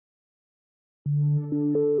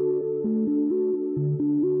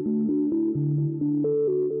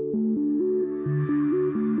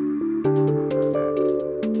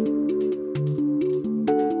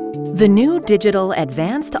The new digital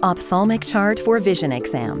Advanced Ophthalmic Chart for vision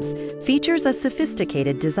exams features a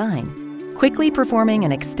sophisticated design, quickly performing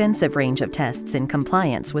an extensive range of tests in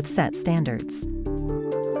compliance with set standards.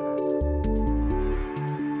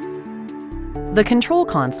 The control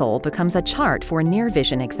console becomes a chart for near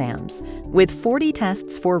vision exams, with 40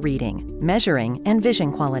 tests for reading, measuring, and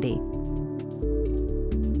vision quality.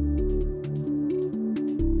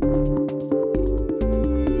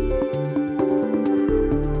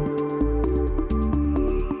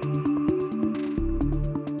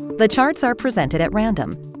 The charts are presented at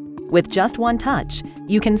random. With just one touch,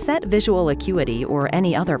 you can set visual acuity or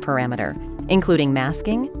any other parameter, including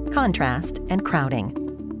masking, contrast, and crowding.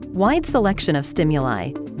 Wide selection of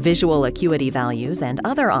stimuli, visual acuity values, and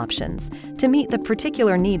other options to meet the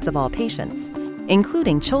particular needs of all patients,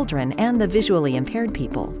 including children and the visually impaired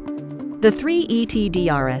people. The 3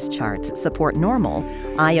 ETDRS charts support normal,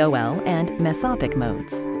 IOL, and mesopic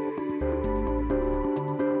modes.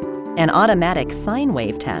 An automatic sine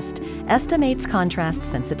wave test estimates contrast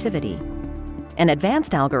sensitivity. An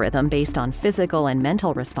advanced algorithm based on physical and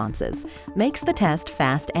mental responses makes the test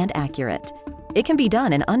fast and accurate. It can be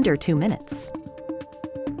done in under 2 minutes.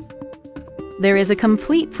 There is a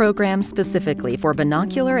complete program specifically for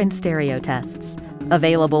binocular and stereo tests,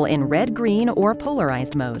 available in red, green, or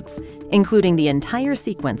polarized modes, including the entire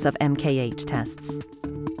sequence of MKH tests.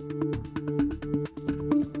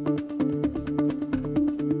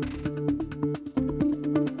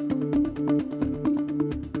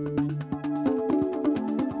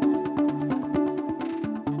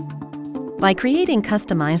 By creating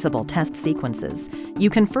customizable test sequences, you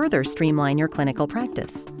can further streamline your clinical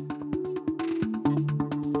practice.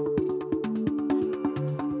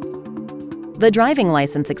 The driving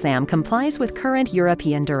license exam complies with current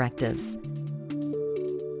European directives.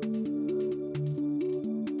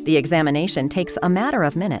 The examination takes a matter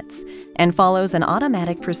of minutes and follows an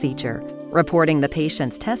automatic procedure, reporting the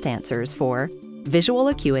patient's test answers for visual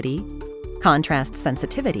acuity, contrast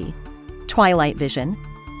sensitivity, twilight vision,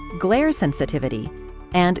 glare sensitivity,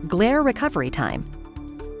 and glare recovery time,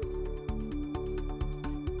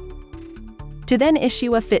 to then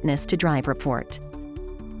issue a fitness to drive report.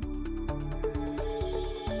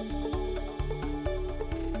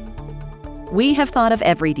 We have thought of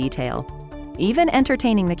every detail, even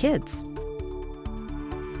entertaining the kids.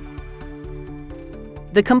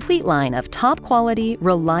 The complete line of top-quality,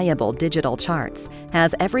 reliable digital charts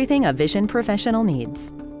has everything a vision professional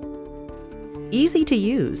needs. Easy to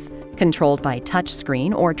use, controlled by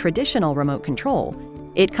touchscreen or traditional remote control,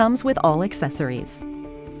 it comes with all accessories.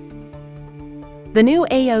 The new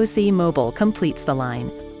AOC Mobile completes the line.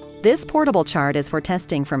 This portable chart is for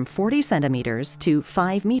testing from 40 centimeters to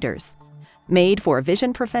 5 meters, made for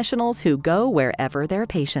vision professionals who go wherever their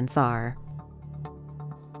patients are.